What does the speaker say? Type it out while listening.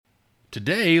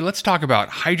Today, let's talk about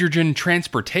hydrogen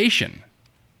transportation.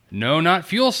 No, not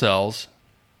fuel cells,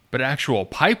 but actual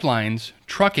pipelines,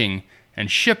 trucking, and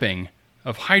shipping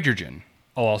of hydrogen.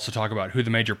 I'll also talk about who the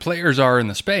major players are in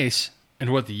the space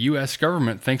and what the US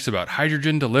government thinks about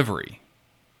hydrogen delivery.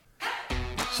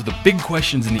 So the big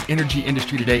questions in the energy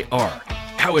industry today are: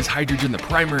 how is hydrogen the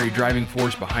primary driving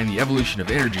force behind the evolution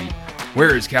of energy?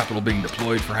 Where is capital being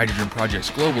deployed for hydrogen projects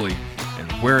globally?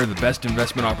 And where are the best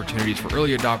investment opportunities for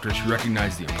early adopters who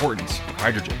recognize the importance of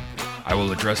hydrogen? I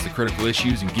will address the critical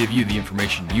issues and give you the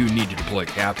information you need to deploy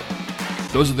capital.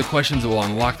 Those are the questions that will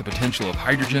unlock the potential of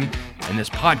hydrogen, and this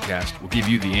podcast will give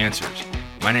you the answers.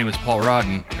 My name is Paul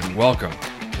Rodden, and welcome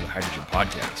to the Hydrogen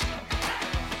Podcast.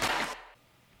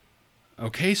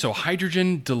 Okay, so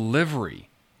hydrogen delivery.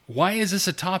 Why is this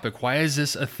a topic? Why is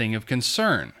this a thing of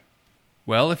concern?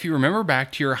 Well, if you remember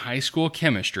back to your high school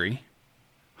chemistry,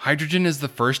 hydrogen is the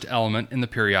first element in the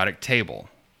periodic table.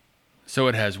 So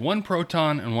it has one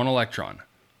proton and one electron.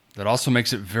 That also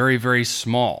makes it very, very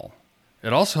small.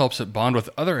 It also helps it bond with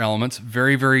other elements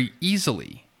very, very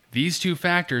easily. These two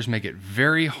factors make it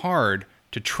very hard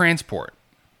to transport.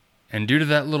 And due to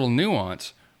that little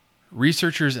nuance,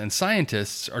 researchers and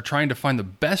scientists are trying to find the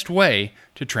best way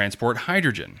to transport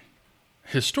hydrogen.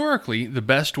 Historically, the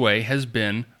best way has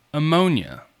been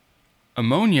ammonia.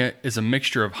 Ammonia is a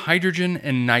mixture of hydrogen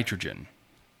and nitrogen.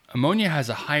 Ammonia has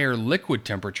a higher liquid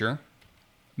temperature,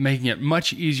 making it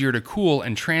much easier to cool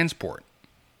and transport,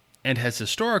 and has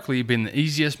historically been the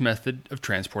easiest method of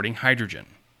transporting hydrogen.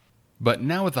 But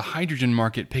now with the hydrogen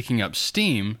market picking up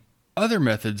steam, other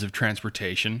methods of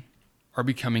transportation are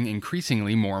becoming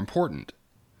increasingly more important.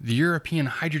 The European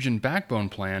Hydrogen Backbone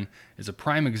Plan is a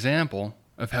prime example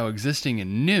of how existing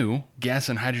and new gas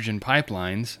and hydrogen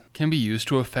pipelines can be used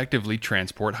to effectively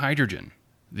transport hydrogen.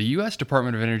 The U.S.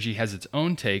 Department of Energy has its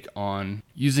own take on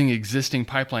using existing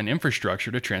pipeline infrastructure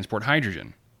to transport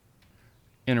hydrogen.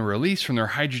 In a release from their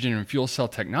Hydrogen and Fuel Cell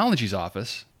Technologies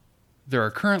Office, there are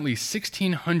currently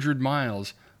 1,600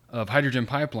 miles of hydrogen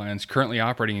pipelines currently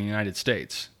operating in the United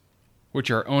States, which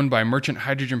are owned by merchant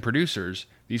hydrogen producers.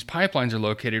 These pipelines are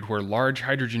located where large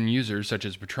hydrogen users such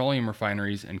as petroleum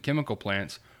refineries and chemical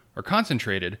plants are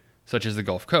concentrated, such as the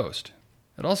Gulf Coast.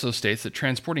 It also states that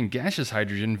transporting gaseous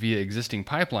hydrogen via existing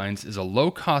pipelines is a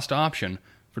low-cost option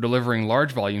for delivering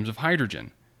large volumes of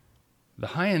hydrogen. The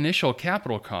high initial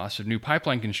capital cost of new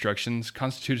pipeline constructions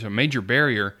constitutes a major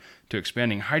barrier to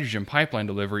expanding hydrogen pipeline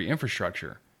delivery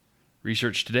infrastructure.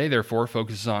 Research today, therefore,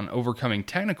 focuses on overcoming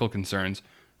technical concerns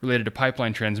related to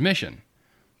pipeline transmission.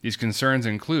 These concerns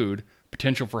include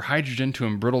potential for hydrogen to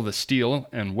embrittle the steel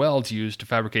and welds used to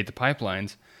fabricate the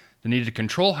pipelines, the need to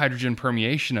control hydrogen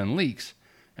permeation and leaks,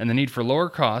 and the need for lower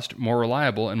cost, more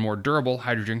reliable, and more durable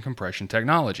hydrogen compression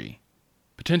technology.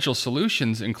 Potential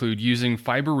solutions include using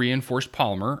fiber-reinforced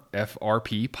polymer,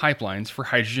 FRP, pipelines for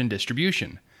hydrogen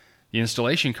distribution. The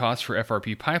installation costs for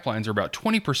FRP pipelines are about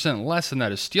 20% less than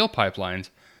that of steel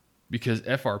pipelines because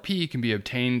FRP can be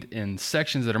obtained in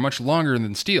sections that are much longer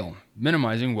than steel,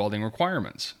 minimizing welding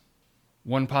requirements.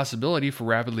 One possibility for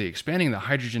rapidly expanding the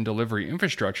hydrogen delivery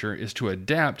infrastructure is to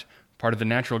adapt part of the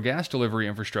natural gas delivery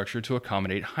infrastructure to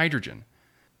accommodate hydrogen.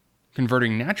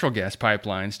 Converting natural gas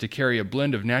pipelines to carry a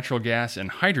blend of natural gas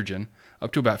and hydrogen,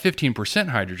 up to about 15%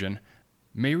 hydrogen,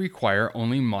 may require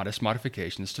only modest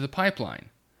modifications to the pipeline.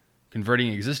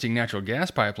 Converting existing natural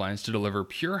gas pipelines to deliver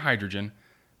pure hydrogen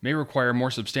may require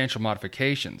more substantial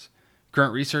modifications.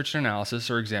 Current research and analysis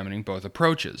are examining both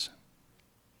approaches.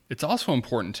 It's also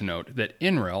important to note that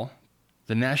NREL,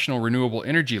 the National Renewable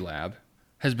Energy Lab,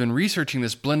 has been researching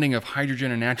this blending of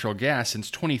hydrogen and natural gas since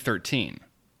 2013.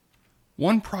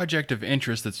 One project of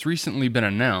interest that's recently been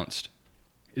announced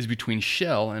is between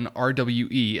Shell and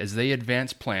RWE as they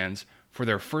advance plans for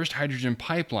their first hydrogen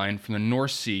pipeline from the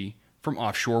North Sea from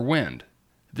offshore wind.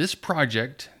 This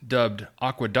project, dubbed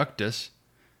Aqueductus,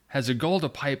 has a goal to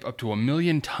pipe up to 1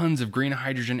 million tons of green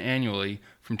hydrogen annually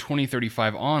from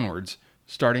 2035 onwards,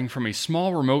 starting from a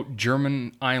small remote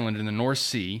German island in the North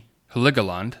Sea,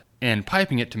 Heligoland, and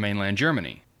piping it to mainland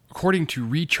Germany. According to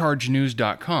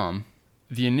RechargeNews.com,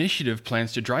 the initiative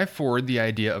plans to drive forward the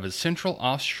idea of a central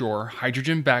offshore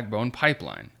hydrogen backbone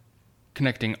pipeline,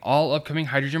 connecting all upcoming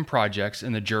hydrogen projects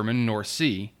in the German North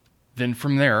Sea, then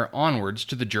from there onwards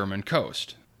to the German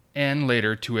coast, and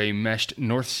later to a meshed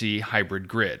North Sea hybrid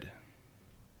grid.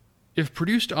 If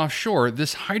produced offshore,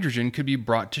 this hydrogen could be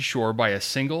brought to shore by a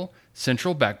single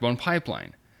central backbone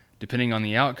pipeline. Depending on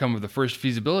the outcome of the first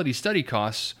feasibility study,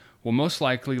 costs will most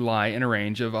likely lie in a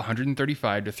range of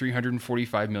 135 to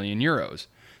 345 million euros,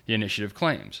 the initiative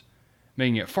claims,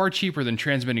 making it far cheaper than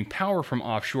transmitting power from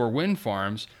offshore wind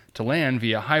farms to land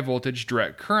via high voltage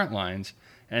direct current lines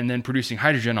and then producing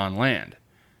hydrogen on land.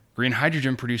 Green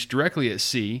hydrogen produced directly at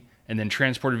sea and then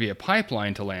transported via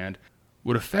pipeline to land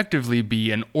would effectively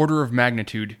be an order of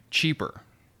magnitude cheaper.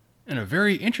 And a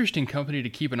very interesting company to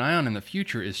keep an eye on in the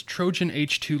future is Trojan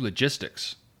H2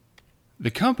 Logistics.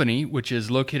 The company, which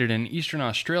is located in Eastern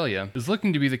Australia, is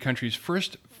looking to be the country's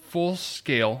first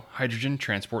full-scale hydrogen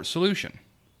transport solution.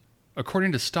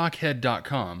 According to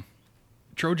Stockhead.com,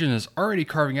 Trojan is already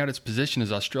carving out its position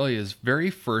as Australia's very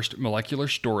first molecular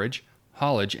storage,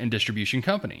 haulage, and distribution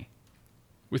company.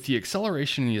 With the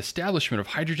acceleration in the establishment of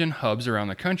hydrogen hubs around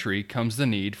the country comes the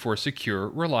need for a secure,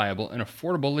 reliable, and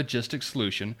affordable logistics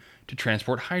solution to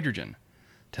transport hydrogen.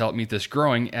 To help meet this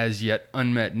growing, as yet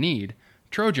unmet need,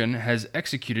 Trojan has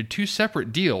executed 2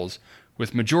 separate deals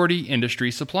with majority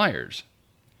industry suppliers.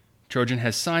 Trojan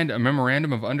has signed a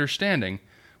memorandum of understanding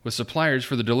with suppliers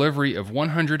for the delivery of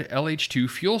 100 LH2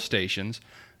 fuel stations,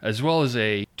 as well as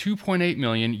a $2.8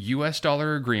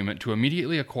 million agreement to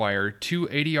immediately acquire 2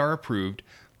 ADR-approved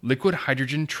liquid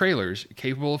hydrogen trailers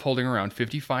capable of holding around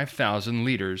 55,000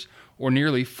 liters, or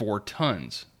nearly 4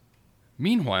 tons.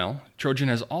 Meanwhile, Trojan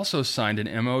has also signed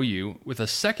an MOU with a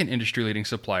second industry-leading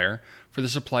supplier for the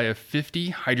supply of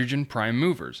 50 hydrogen prime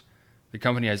movers. The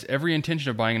company has every intention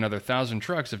of buying another 1,000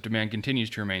 trucks if demand continues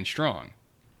to remain strong.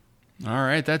 All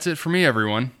right, that's it for me,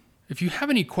 everyone. If you have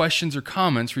any questions or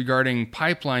comments regarding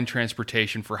pipeline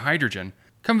transportation for hydrogen,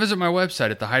 come visit my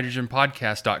website at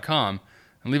thehydrogenpodcast.com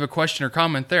and leave a question or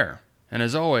comment there. And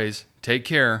as always, take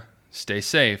care, stay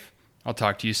safe. I'll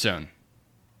talk to you soon.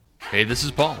 Hey, this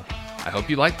is Paul. I hope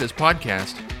you liked this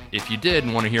podcast. If you did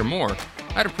and want to hear more,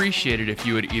 I'd appreciate it if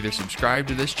you would either subscribe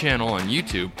to this channel on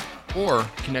YouTube or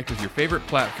connect with your favorite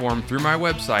platform through my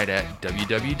website at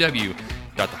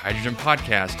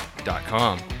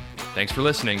www.thehydrogenpodcast.com. Thanks for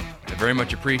listening. I very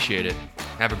much appreciate it.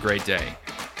 Have a great day.